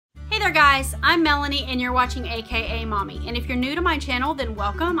there guys, I'm Melanie and you're watching akaMommy. And if you're new to my channel, then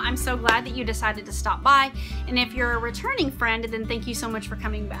welcome. I'm so glad that you decided to stop by. And if you're a returning friend, then thank you so much for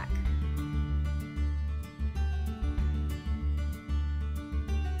coming back.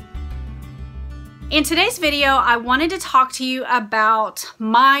 In today's video, I wanted to talk to you about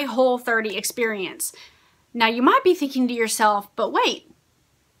my Whole30 experience. Now you might be thinking to yourself, but wait,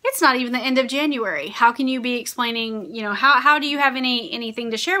 it's not even the end of January. How can you be explaining, how do you have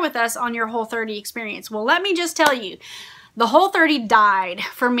anything to share with us on your Whole30 experience? Well, let me just tell you, the Whole30 died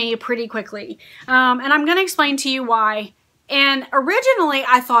for me pretty quickly. And I'm going to explain to you why. And originally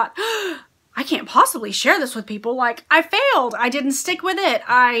I thought, I can't possibly share this with people. Like, I failed. I didn't stick with it.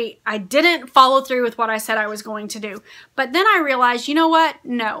 I didn't follow through with what I said I was going to do. But then I realized, you know what?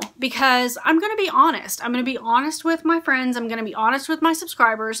 No, because I'm going to be honest. I'm going to be honest with my friends. I'm going to be honest with my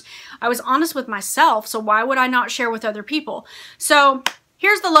subscribers. I was honest with myself, so why would I not share with other people? So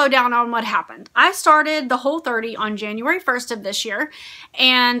here's the lowdown on what happened. I started the Whole30 on January 1st of this year,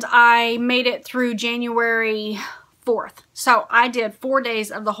 and I made it through January 4th. So I did 4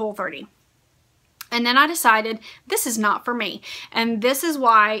 days of the Whole30. And then I decided this is not for me. And this is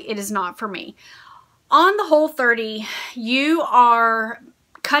why it is not for me. On the Whole30, you are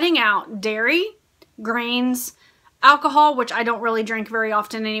cutting out dairy, grains, alcohol, which I don't really drink very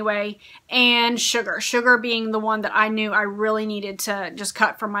often anyway, and sugar. Sugar being the one that I knew I really needed to just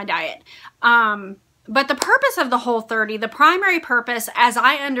cut from my diet. But the purpose of the Whole30, the primary purpose, as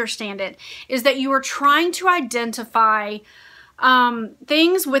I understand it, is that you are trying to identify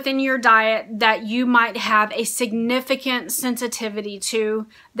things within your diet that you might have a significant sensitivity to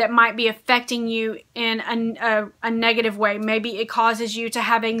that might be affecting you in a negative way. Maybe it causes you to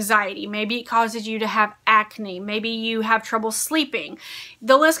have anxiety. Maybe it causes you to have acne. Maybe you have trouble sleeping.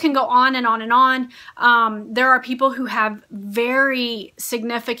 The list can go on and on and on. There are people who have very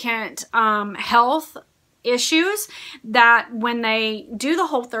significant health issues that when they do the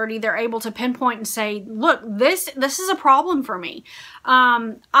Whole30, they're able to pinpoint and say, look, this is a problem for me.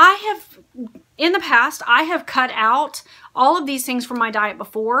 In the past, I have cut out all of these things from my diet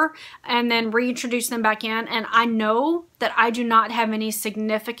before and then reintroduced them back in, and I know that I do not have any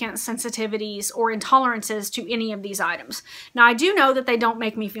significant sensitivities or intolerances to any of these items. Now, I do know that they don't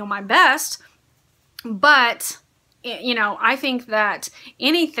make me feel my best, but I think that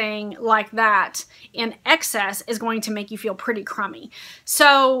anything like that in excess is going to make you feel pretty crummy.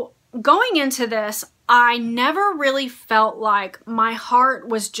 So going into this, I never really felt like my heart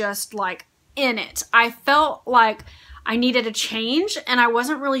was just like in it. I felt like I needed a change and I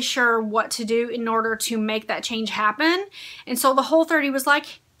wasn't really sure what to do in order to make that change happen. And so the Whole30 was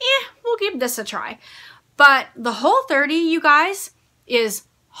like, we'll give this a try. But the Whole30, you guys, is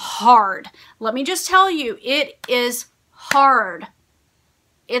hard. Let me just tell you, it is hard.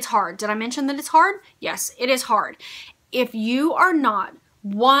 It's hard. Did I mention that it's hard? Yes, it is hard. If you are not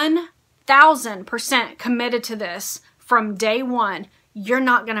 1000% committed to this from day one, you're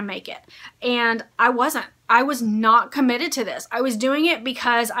not going to make it. And I wasn't. I was not committed to this. I was doing it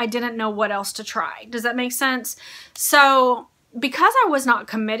because I didn't know what else to try. Does that make sense? So because I was not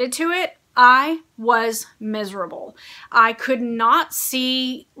committed to it, I was miserable. I could not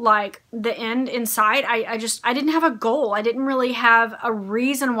see like the end in sight. I didn't have a goal. I didn't really have a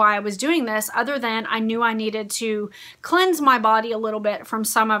reason why I was doing this other than I knew I needed to cleanse my body a little bit from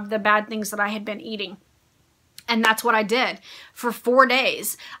some of the bad things that I had been eating. And that's what I did for 4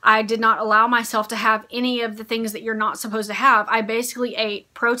 days. I did not allow myself to have any of the things that you're not supposed to have. I basically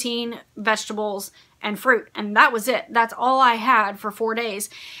ate protein, vegetables, and fruit, and that was it. That's all I had for 4 days.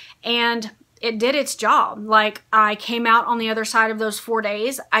 And it did its job. Like, I came out on the other side of those 4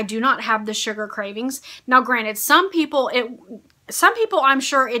 days. I do not have the sugar cravings. Now, granted, some people, I'm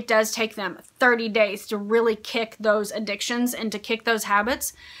sure it does take them 30 days to really kick those addictions and to kick those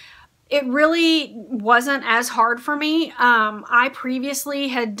habits. It really wasn't as hard for me. I previously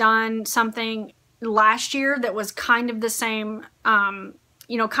had done something last year that was kind of the same,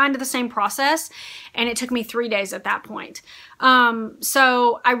 kind of the same process, and it took me 3 days at that point.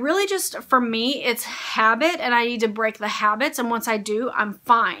 So I really just, for me, it's habit, and I need to break the habits, and once I do, I'm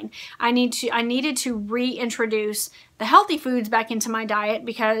fine. I needed to reintroduce the healthy foods back into my diet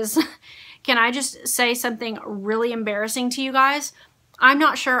because, can I just say something really embarrassing to you guys? I'm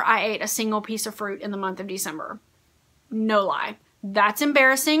not sure I ate a single piece of fruit in the month of December. No lie. That's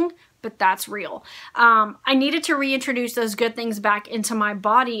embarrassing, but that's real. I needed to reintroduce those good things back into my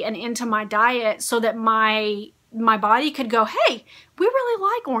body and into my diet so that my body could go, hey, we really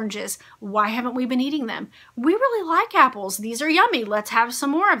like oranges. Why haven't we been eating them? We really like apples. These are yummy. Let's have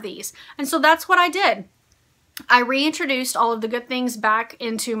some more of these. And so that's what I did. I reintroduced all of the good things back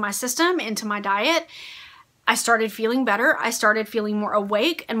into my system, into my diet. I started feeling better. I started feeling more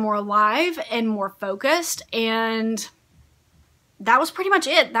awake and more alive and more focused, and that was pretty much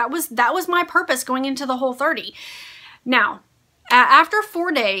it. That was my purpose going into the Whole30. Now, after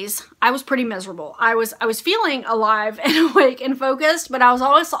 4 days, I was pretty miserable. I was feeling alive and awake and focused, but I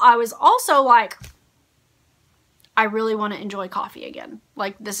was also like, I really want to enjoy coffee again.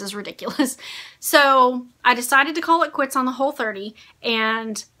 Like, this is ridiculous. So I decided to call it quits on the Whole30,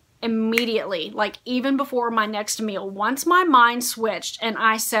 and immediately, like even before my next meal, once my mind switched and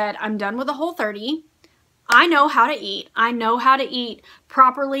I said, I'm done with the Whole30. I know how to eat. I know how to eat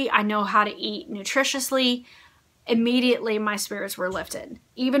properly. I know how to eat nutritiously. Immediately my spirits were lifted,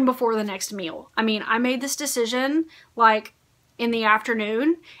 even before the next meal. I mean, I made this decision like in the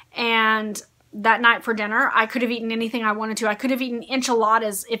afternoon, and that night for dinner, I could have eaten anything I wanted to. I could have eaten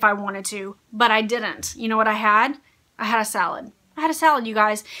enchiladas if I wanted to, but I didn't. You know what I had? I had a salad. I had a salad, you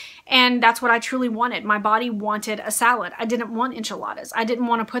guys, and that's what I truly wanted. My body wanted a salad. I didn't want enchiladas. I didn't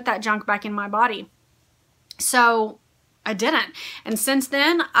want to put that junk back in my body. So I didn't. And since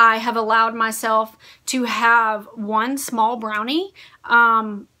then, I have allowed myself to have one small brownie.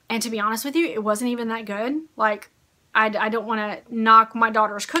 And to be honest with you, it wasn't even that good. Like, I don't want to knock my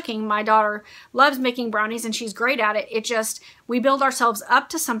daughter's cooking. My daughter loves making brownies and she's great at it. It just, we build ourselves up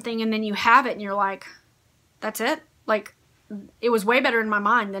to something and then you have it and you're like, that's it? Like, it was way better in my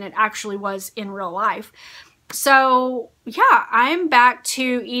mind than it actually was in real life. So yeah, I'm back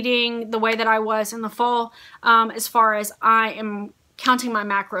to eating the way that I was in the fall, as far as I am counting my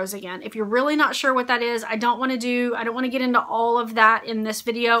macros again. If you're really not sure what that is, I don't want to get into all of that in this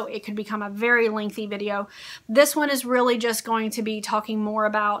video. It could become a very lengthy video. This one is really just going to be talking more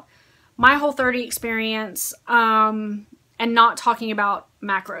about my Whole30 experience, and not talking about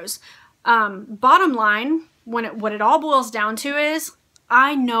macros. Bottom line, what it all boils down to is,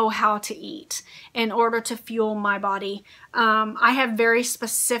 I know how to eat in order to fuel my body. I have very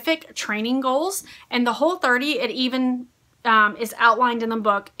specific training goals, and the Whole30, it even is outlined in the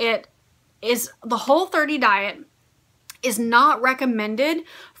book. It is, the Whole30 diet is not recommended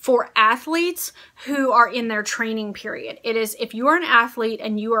for athletes who are in their training period. It is, if you are an athlete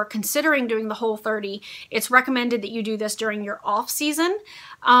and you are considering doing the Whole30, it's recommended that you do this during your off season.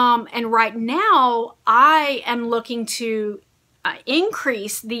 And right now, I am looking to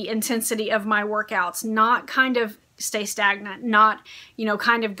increase the intensity of my workouts, not kind of stay stagnant, not, you know,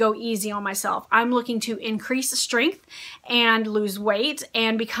 kind of go easy on myself. I'm looking to increase strength and lose weight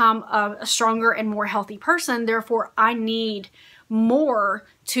and become a stronger and more healthy person. Therefore, I need more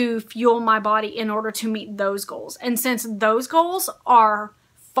to fuel my body in order to meet those goals. And since those goals are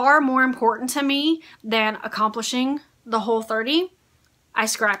far more important to me than accomplishing the Whole30, I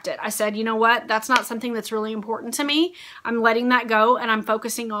scrapped it. I said, you know what? That's not something that's really important to me. I'm letting that go, and I'm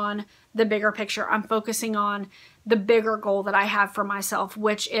focusing on the bigger picture. I'm focusing on the bigger goal that I have for myself,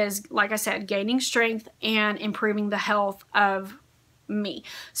 which is, like I said, gaining strength and improving the health of me.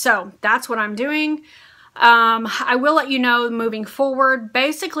 So that's what I'm doing. I will let you know moving forward.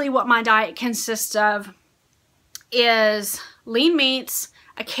 Basically, what my diet consists of is lean meats.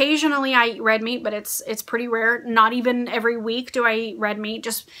 Occasionally I eat red meat, but it's pretty rare. Not even every week do I eat red meat,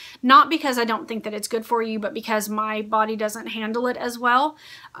 just not because I don't think that it's good for you, but because my body doesn't handle it as well.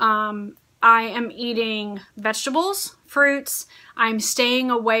 I am eating vegetables, fruits. I'm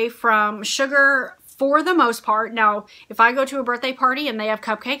staying away from sugar for the most part. Now, if I go to a birthday party and they have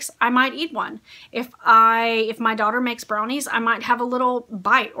cupcakes, I might eat one. If my daughter makes brownies, I might have a little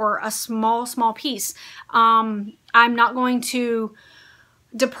bite or a small piece. I'm not going to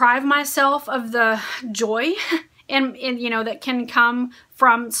deprive myself of the joy and you know, that can come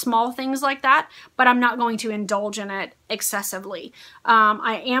from small things like that, but I'm not going to indulge in it excessively.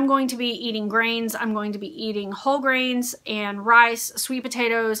 I am going to be eating grains. I'm going to be eating whole grains and rice, sweet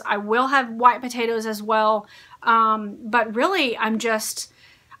potatoes. I will have white potatoes as well. But really, I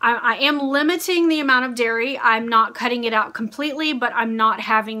am limiting the amount of dairy. I'm not cutting it out completely, but I'm not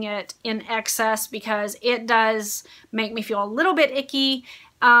having it in excess because it does make me feel a little bit icky,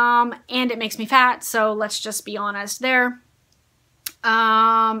 and it makes me fat. So let's just be honest there.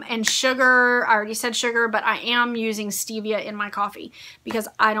 And sugar, I already said sugar, but I am using stevia in my coffee because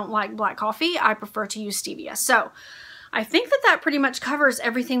I don't like black coffee. I prefer to use stevia. So I think that pretty much covers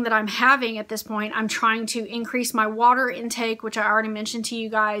everything that I'm having at this point. I'm trying to increase my water intake, which I already mentioned to you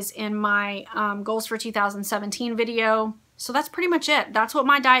guys in my goals for 2017 video. So that's pretty much it. That's what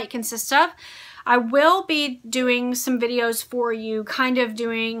my diet consists of. I will be doing some videos for you, kind of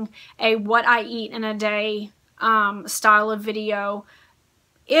doing a what I eat in a day style of video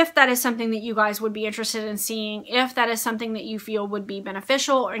if that is something that you guys would be interested in seeing, if that is something that you feel would be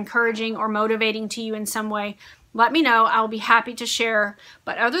beneficial or encouraging or motivating to you in some way, let me know. I'll be happy to share.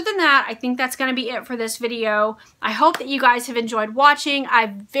 But other than that, I think that's going to be it for this video. I hope that you guys have enjoyed watching. I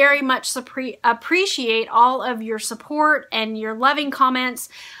very much appreciate all of your support and your loving comments.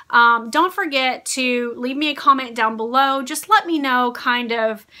 Don't forget to leave me a comment down below. Just let me know kind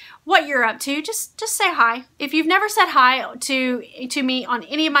of what you're up to. Just say hi. If you've never said hi to me on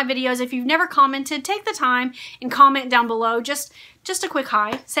any of my videos, if you've never commented, take the time and comment down below. Just a quick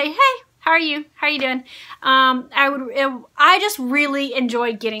hi. Say, hey, how are you? How are you doing? I just really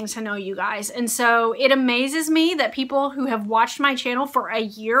enjoy getting to know you guys. And so it amazes me that people who have watched my channel for a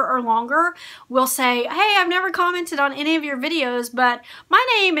year or longer will say, hey, I've never commented on any of your videos, but my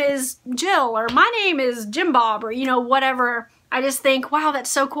name is Jill, or my name is Jim Bob, or, you know, whatever. I just think, wow,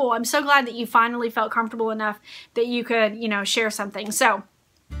 that's so cool. I'm so glad that you finally felt comfortable enough that you could, you know, share something. So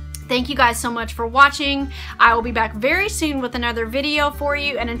thank you guys so much for watching. I will be back very soon with another video for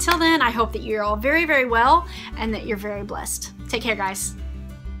you. And until then, I hope that you're all very, very well and that you're very blessed. Take care, guys.